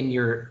characters in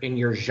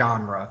your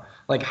genre.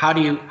 Like how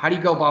do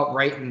you go about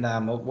writing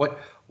them?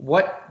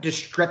 What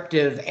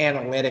descriptive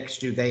analytics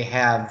do they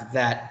have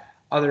that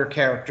other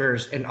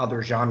characters in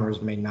other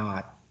genres may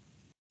not?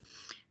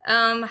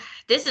 Um,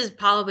 this is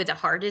probably the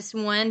hardest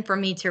one for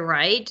me to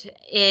write.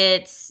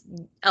 It's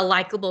a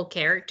likable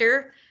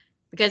character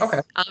Okay.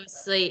 because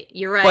obviously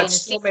you're right But in a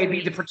still may be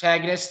the series.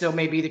 protagonist, still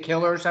may be the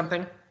killer or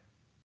something?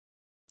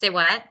 Say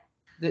what?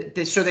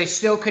 So they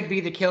still could be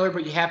the killer,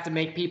 but you have to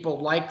make people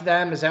like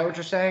them. Is that what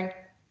you're saying?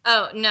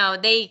 Oh, no,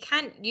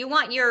 you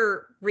want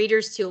your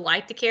readers to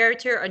like the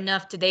character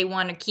enough to they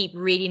want to keep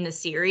reading the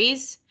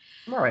series.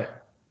 All right.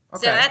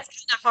 So Okay. that's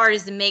kind of hard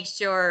is to make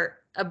sure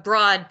a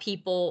broad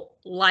people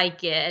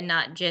like it and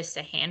not just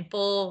a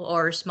handful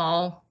or a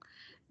small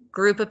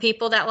group of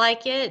people that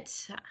like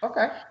it.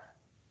 Okay.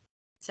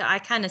 So I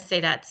kind of say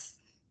it's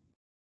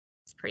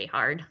pretty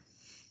hard.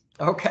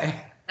 Okay.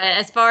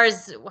 As far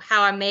as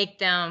how I make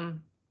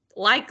them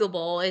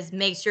likable is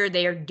make sure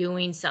they are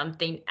doing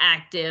something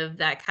active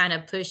that kind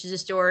of pushes the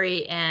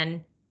story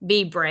and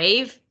be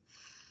brave.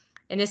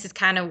 And this is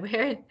kind of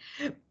weird.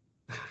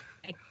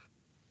 Like,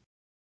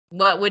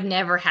 what would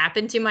never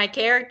happen to my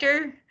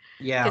character?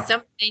 Because Yeah.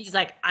 some things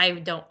like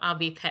I'll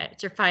be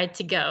petrified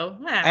to go.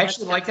 Ah, I let's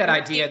actually go. like that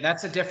idea.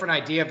 That's a different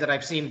idea that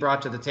I've seen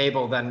brought to the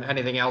table than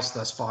anything else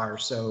thus far.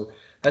 So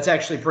that's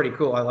actually pretty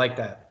cool. I like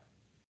that.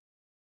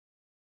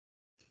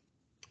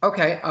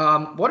 Okay.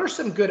 What are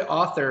some good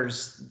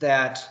authors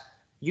that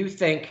you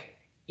think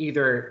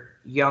either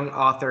young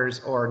authors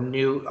or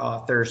new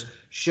authors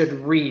should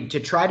read to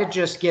try to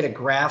just get a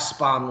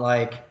grasp on,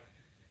 like,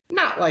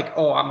 not like,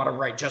 oh, I'm going to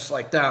write just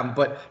like them,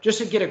 but just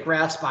to get a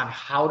grasp on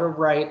how to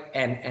write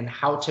and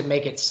how to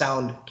make it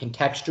sound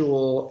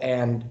contextual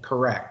and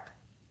correct?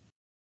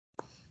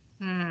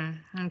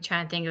 I'm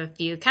trying to think of a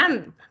few. Kind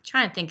of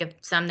trying to think of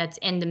some that's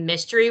in the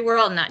mystery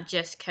world, not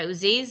just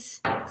cozies.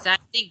 So I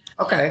think,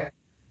 Okay.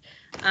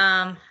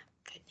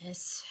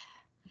 goodness.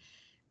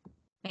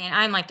 Man,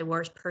 I'm like the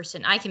worst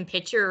person. I can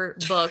picture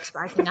books, but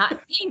I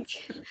cannot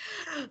think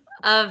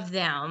of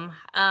them.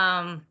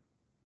 Harlan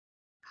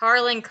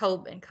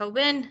Coben.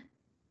 Coben?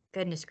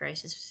 Goodness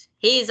gracious.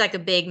 He's like a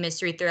big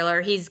mystery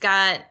thriller. He's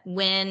got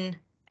Win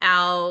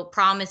Out,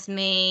 Promise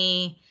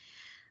Me.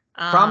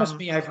 Promise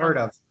Me, I've heard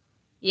of.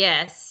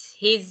 Yes,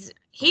 he's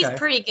Okay.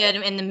 pretty good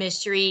in the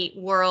mystery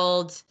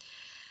world.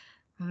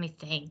 Let me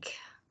think.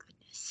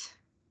 Goodness.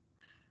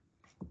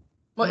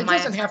 Well, it My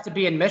doesn't have to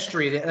be in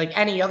mystery. Like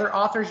any other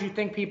authors you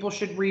think people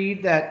should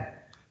read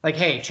that, like,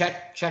 hey,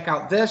 check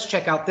out this,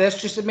 check out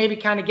this, just to maybe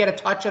kind of get a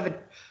touch of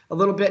it, a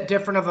little bit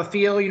different of a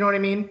feel. You know what I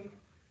mean?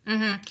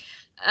 hmm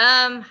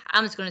I'm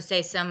just going to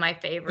say some of my You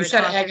favorite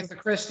said authors. Agatha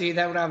Christie.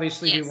 That would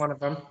obviously be Yes. one of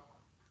them.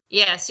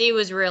 Yeah, she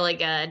was really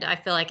good. I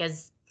feel like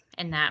as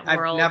in that I've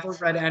world. never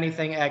read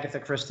anything Agatha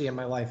Christie in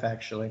my life,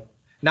 actually.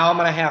 Now I'm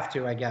gonna have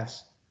to, I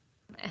guess.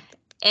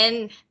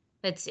 And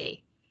let's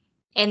see.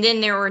 And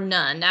then there were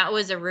none. That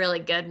was a really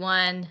good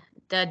one.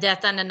 The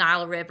Death on the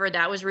Nile River,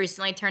 that was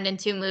recently turned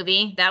into a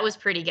movie. That was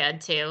pretty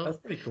good too. That's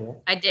pretty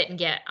cool. I didn't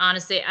get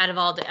honestly out of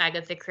all the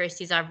Agatha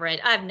Christie's I've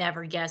read, I've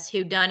never guessed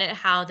who done it,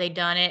 how they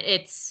done it.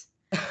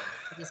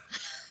 Just,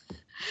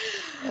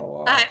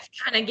 Oh, wow. I've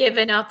kind of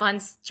given up on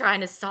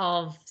trying to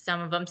solve some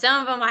of them.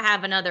 Some of them I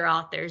have in other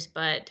authors,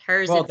 but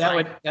hers, Well, it's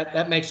like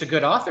that makes a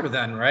good author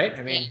then, right?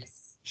 I mean,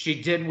 yes,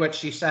 she did what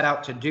she set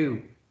out to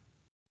do.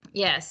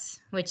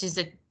 yes, which is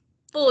a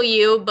fool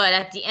you, but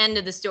at the end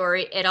of the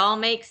story, it all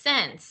makes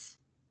sense.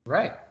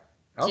 Right.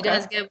 She Okay.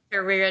 does good with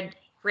her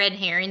red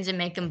herrings and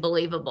make them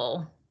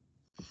believable.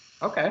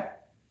 Okay.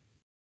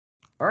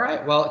 All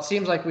right. Well, it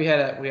seems like we had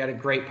a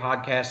great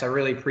podcast. I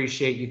really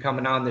appreciate you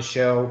coming on the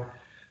show.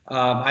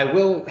 I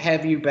will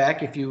have you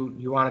back if you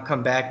want to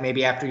come back.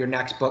 Maybe after your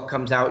next book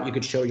comes out, you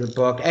could show your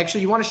book.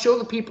 Actually, you want to show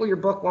the people your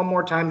book one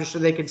more time just so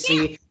they can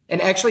see, and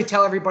actually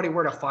tell everybody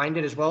where to find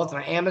it as well. It's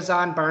on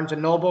Amazon, Barnes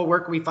and Noble. Where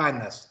can we find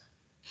this?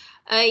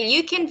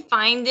 You can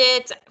find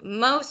it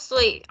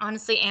mostly,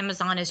 honestly,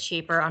 Amazon is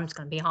cheaper. I'm just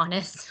going to be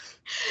honest.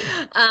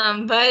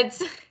 But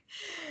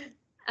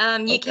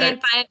you can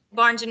find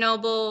Barnes and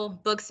Noble,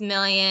 Books a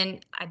Million,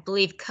 I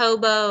believe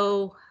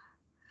Kobo.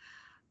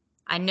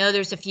 I know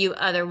there's a few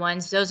other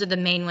ones. Those are the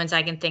main ones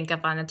I can think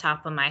of on the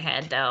top of my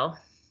head, though.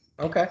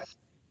 Okay.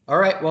 All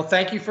right. Well,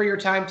 thank you for your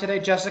time today,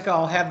 Jessica.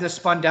 I'll have this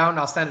spun down.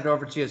 I'll send it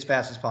over to you as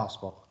fast as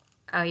possible.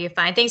 Oh, you're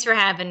fine. Thanks for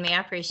having me.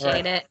 I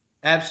appreciate it.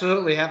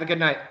 Absolutely. Have a good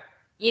night.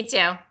 You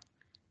too.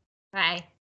 Bye.